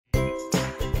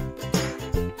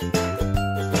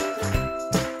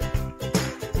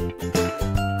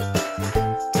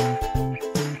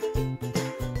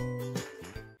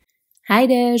Hi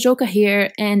there, Joka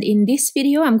here, and in this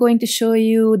video I'm going to show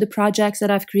you the projects that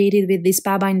I've created with the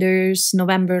Spellbinders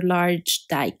November Large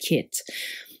Die Kit.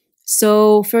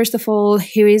 So first of all,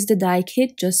 here is the die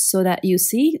kit, just so that you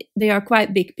see. They are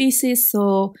quite big pieces,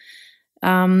 so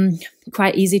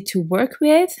quite easy to work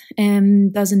with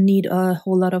and doesn't need a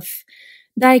whole lot of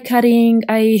die cutting.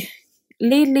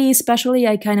 Lately especially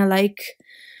I kind of like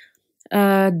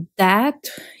that,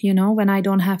 you know, when I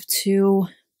don't have to.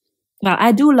 Well,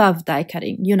 I do love die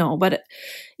cutting, you know, but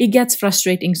it gets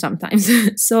frustrating sometimes.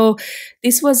 So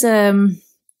this was a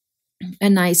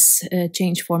nice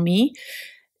change for me.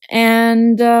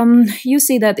 And you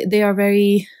see that they are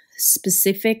very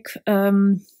specific.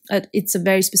 It's a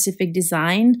very specific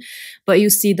design, but you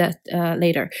see that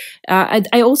later.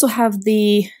 I also have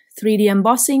the 3D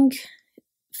embossing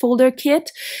folder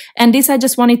kit, and this I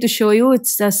just wanted to show you.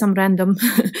 It's some random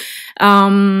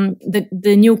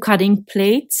the new cutting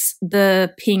plates.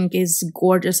 The pink is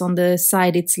gorgeous on the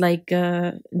side. It's like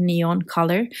a neon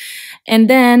color. And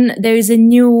then there is a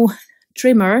new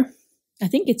trimmer. I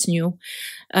think it's new.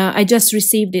 I just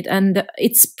received it, and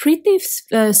it's pretty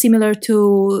similar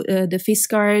to the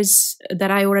Fiskars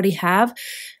that I already have,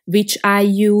 which I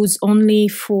use only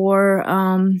for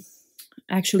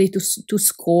actually to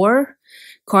score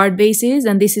card bases,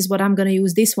 and this is what I'm going to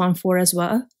use this one for as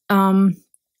well.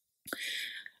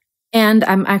 And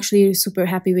I'm actually super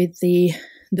happy with the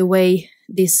way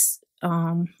this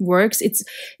works.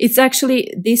 It's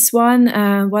actually this one.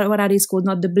 What are these called?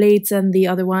 Not the blades, and the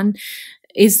other one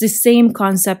is the same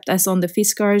concept as on the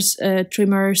Fiskars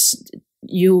trimmers.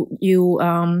 You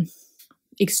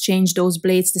exchange those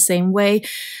blades the same way.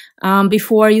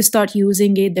 Before you start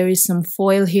using it, there is some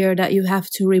foil here that you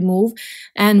have to remove.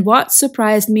 And what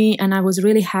surprised me, and I was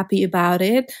really happy about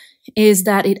it, is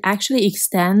that it actually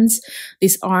extends.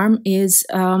 This arm is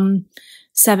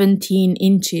 17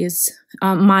 inches.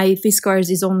 My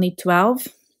Fiskars is only 12.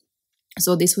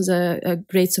 So this was a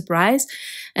great surprise.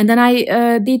 And then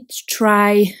I did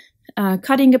try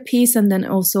cutting a piece and then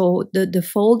also the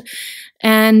fold.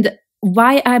 And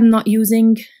why I'm not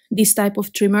using this type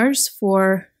of trimmers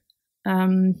for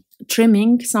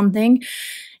trimming something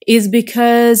is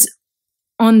because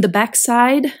on the back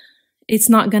side it's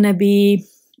not gonna be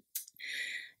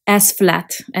as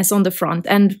flat as on the front,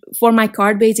 and for my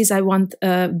card bases I want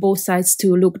both sides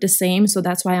to look the same, so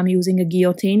that's why I'm using a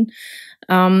guillotine.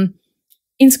 In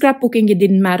scrapbooking it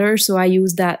didn't matter, so I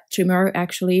used that trimmer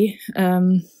actually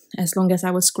as long as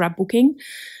I was scrapbooking.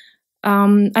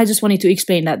 I just wanted to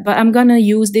explain that, but I'm gonna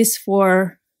use this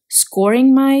for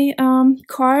scoring my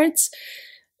cards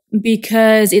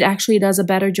because it actually does a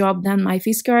better job than my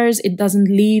Fiskars. It doesn't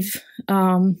leave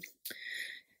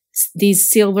these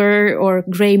silver or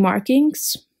gray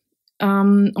markings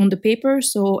on the paper,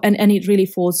 so and it really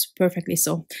folds perfectly.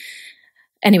 So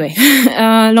anyway,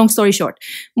 long story short,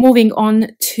 moving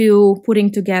on to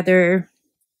putting together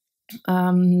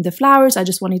the flowers. I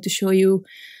just wanted to show you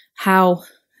how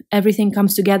everything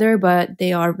comes together, but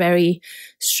they are very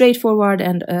straightforward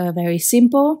and very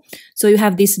simple. So you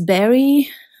have this berry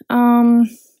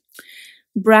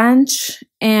branch,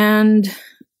 and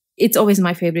it's always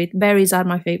my favorite. Berries are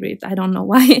my favorite. I don't know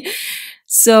why.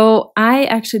 So I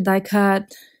actually die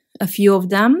cut a few of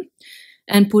them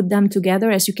and put them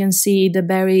together. As you can see, the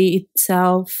berry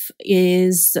itself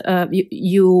is,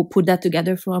 you put that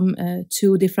together from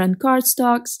 2 different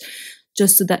cardstocks,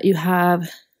 just so that you have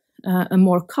a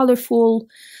more colorful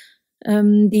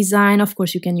design. Of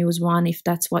course, you can use one if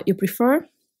that's what you prefer.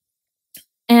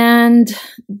 And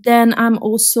then I'm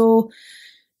also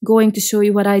going to show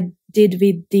you what I did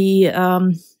with the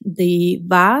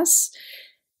vase.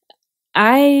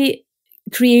 I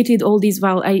created all these,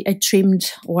 well, I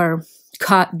trimmed or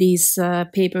cut these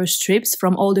paper strips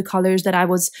from all the colors that I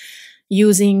was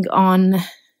using on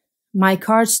my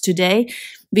cards today,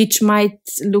 which might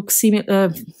look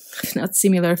familiar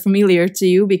to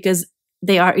you, because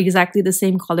they are exactly the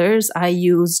same colors I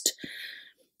used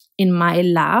in my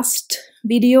last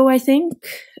video, I think.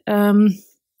 I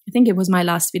think it was my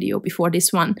last video before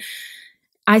this one.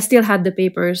 I still had the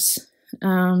papers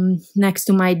next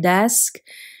to my desk.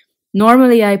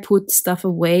 Normally I put stuff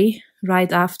away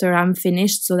right after I'm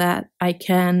finished so that I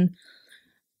can,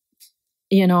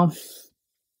 you know,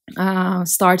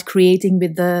 start creating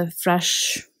with the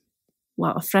fresh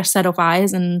set of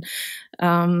eyes and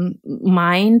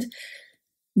mind.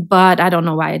 But I don't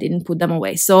know why I didn't put them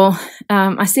away. So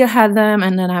I still had them,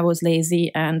 and then I was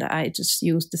lazy and I just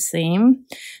used the same.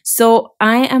 So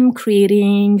I am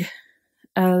creating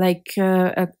like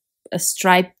a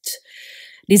striped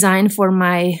design for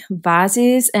my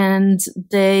vases, and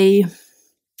they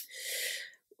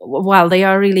well, they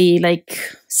are really like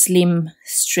slim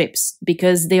strips,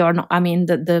 because they are not, I mean,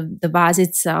 the vase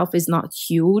itself is not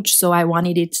huge, so I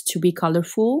wanted it to be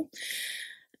colorful.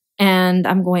 And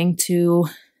I'm going to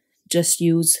just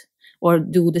use or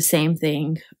do the same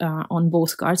thing on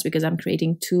both cards, because I'm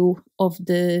creating two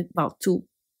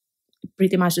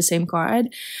pretty much the same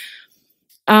card.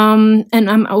 And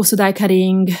I'm also die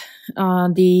cutting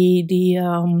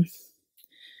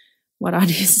what are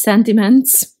these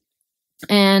sentiments,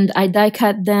 and I die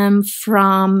cut them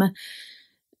from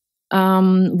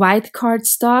white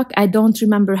cardstock. I don't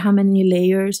remember how many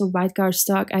layers of white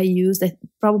cardstock I used.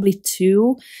 Probably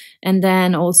 2, and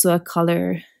then also a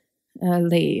color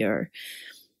layer.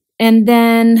 And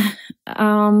then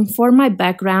for my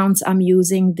backgrounds, I'm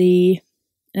using the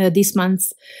this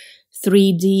month's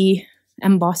 3D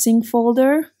embossing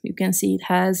folder. You can see it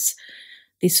has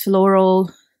this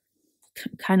floral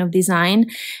kind of design,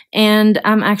 and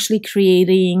I'm actually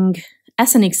creating,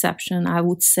 as an exception, I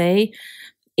would say,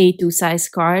 A2 size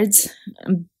cards,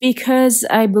 because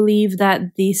I believe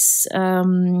that this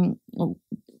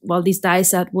this die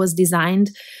set was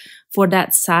designed for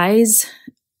that size.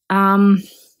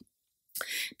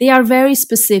 They are very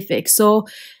specific, so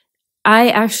I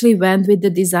actually went with the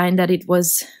design that it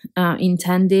was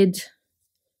intended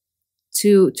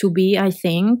to be, I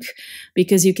think,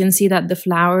 because you can see that the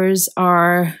flowers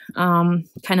are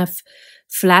kind of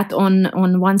flat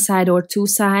on one side or two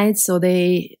sides, so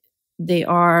they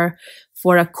are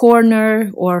for a corner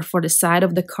or for the side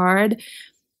of the card.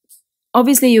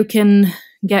 Obviously, you can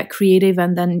get creative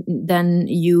and then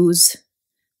use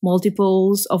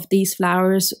multiples of these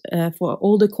flowers for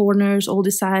all the corners, all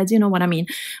the sides, you know what I mean.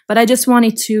 But I just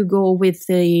wanted to go with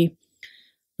the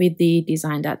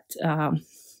design that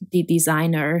the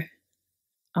designer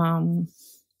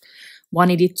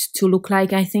wanted it to look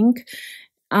like, I think.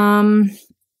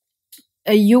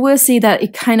 You will see that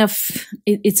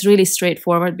it's really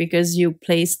straightforward, because you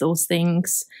place those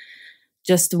things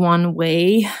just one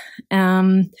way.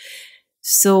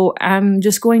 So I'm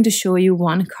just going to show you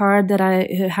one card that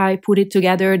how I put it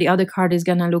together. The other card is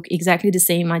gonna look exactly the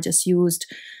same. I just used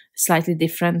slightly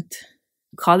different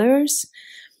colors.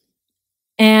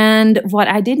 And what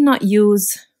I did not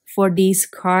use for these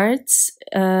cards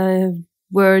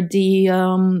were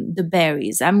the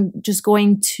berries. I'm just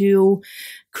going to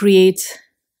create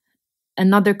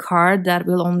another card that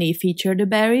will only feature the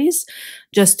berries,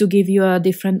 just to give you a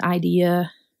different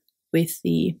idea with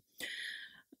the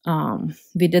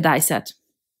die set.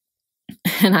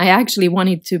 And I actually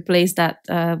wanted to place that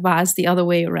vase the other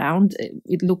way around.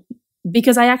 It looked,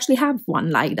 because I actually have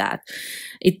one like that.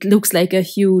 It looks like a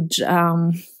huge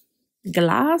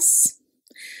glass.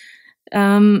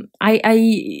 I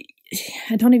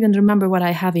don't even remember what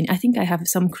I have in. I think I have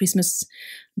some Christmas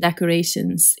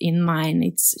decorations in mine.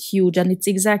 It's huge and it's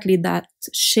exactly that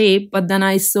shape, but then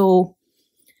I saw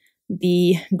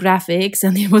the graphics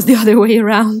and it was the other way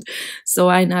around, so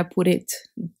I now put it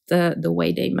the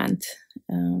way they meant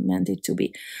it to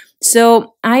be.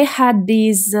 So I had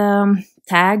these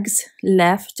tags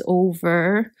left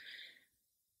over.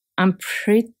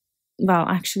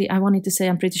 Actually, I wanted to say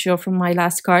I'm pretty sure from my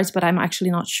last cards, but I'm actually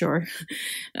not sure.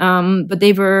 But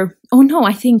they were, oh no,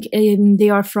 I think they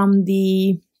are from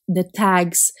the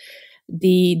tags,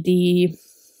 the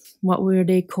what were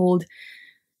they called?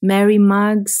 Merry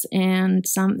Mugs and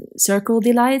some Circle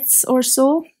Delights or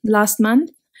so last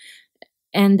month.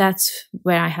 And that's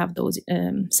where I have those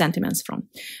sentiments from.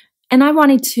 And I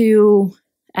wanted to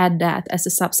add that as a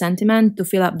sub-sentiment to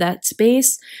fill up that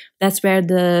space. That's where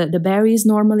the berries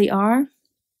normally are.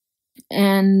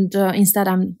 And instead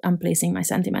I'm placing my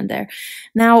sentiment there.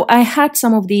 Now I had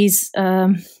some of these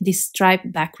this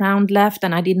striped background left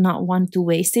and I did not want to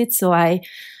waste it. So I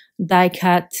die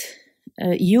cut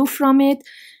U from it.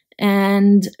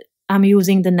 And I'm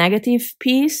using the negative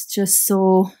piece just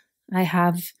so I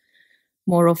have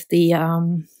more of the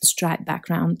striped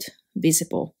background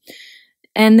visible.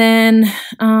 And then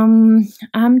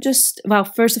first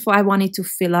of all, I wanted to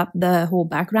fill up the whole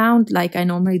background like I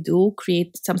normally do,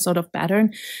 create some sort of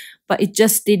pattern, but it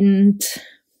just didn't,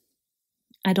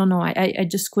 I don't know, I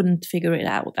just couldn't figure it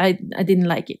out. I didn't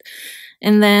like it.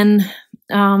 And then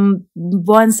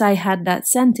once I had that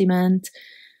sentiment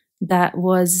that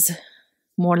was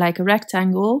more like a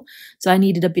rectangle, so I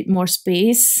needed a bit more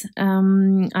space,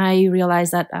 I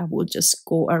realized that I would just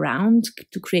go around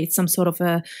to create some sort of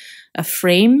a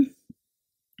frame.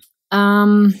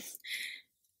 And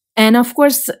of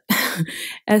course,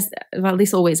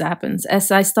 this always happens,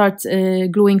 as I start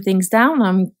gluing things down,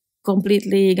 I'm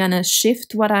completely gonna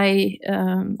shift what I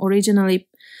originally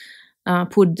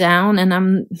put down,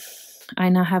 and I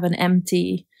now have an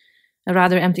empty a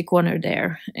rather empty corner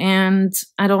there, and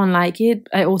I don't like it.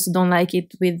 I also don't like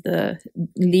it with the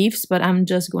leaves, but I'm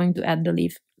just going to add the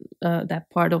leaf, that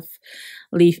part of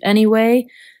leaf anyway,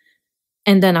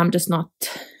 and then I'm just not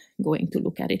going to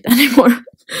look at it anymore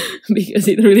because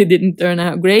it really didn't turn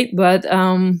out great. But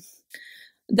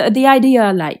the idea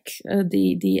I like,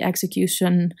 the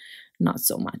execution not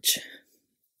so much.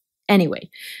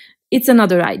 Anyway, it's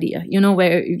another idea, you know,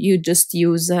 where you just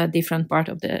use a different part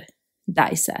of the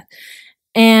die set.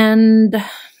 And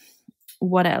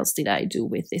what else did I do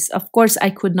with this? Of course, I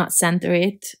could not center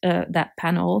it, that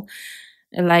panel,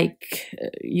 like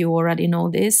you already know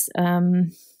this.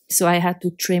 So I had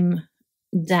to trim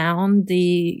down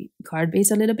the card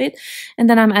base a little bit. And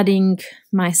then I'm adding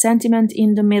my sentiment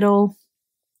in the middle.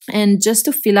 And just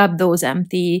to fill up those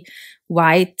empty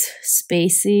white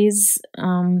spaces,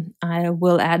 I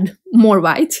will add more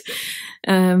white,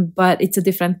 but it's a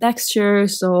different texture.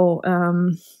 So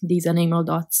these enamel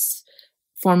dots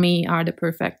for me are the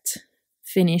perfect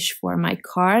finish for my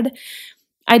card.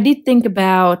 I did think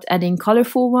about adding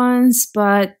colorful ones,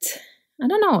 but I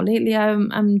don't know. Lately,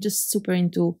 I'm just super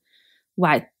into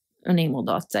white enamel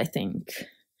dots, I think.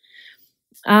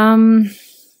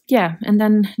 Yeah, and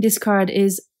then this card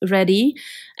is ready.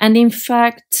 And in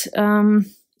fact,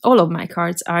 all of my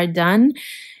cards are done.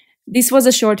 This was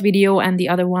a short video, and the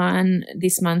other one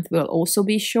this month will also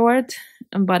be short,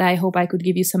 but I hope I could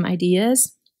give you some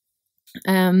ideas.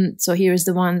 So here's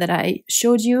the one that I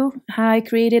showed you how I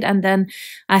created, and then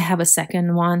I have a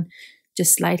second one,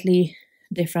 just slightly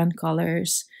different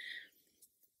colors.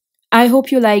 I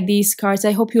hope you like these cards.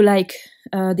 I hope you like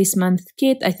this month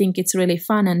kit. I think it's really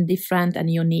fun and different and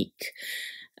unique.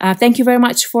 Thank you very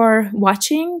much for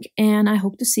watching, and I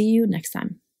hope to see you next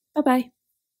time. Bye-bye.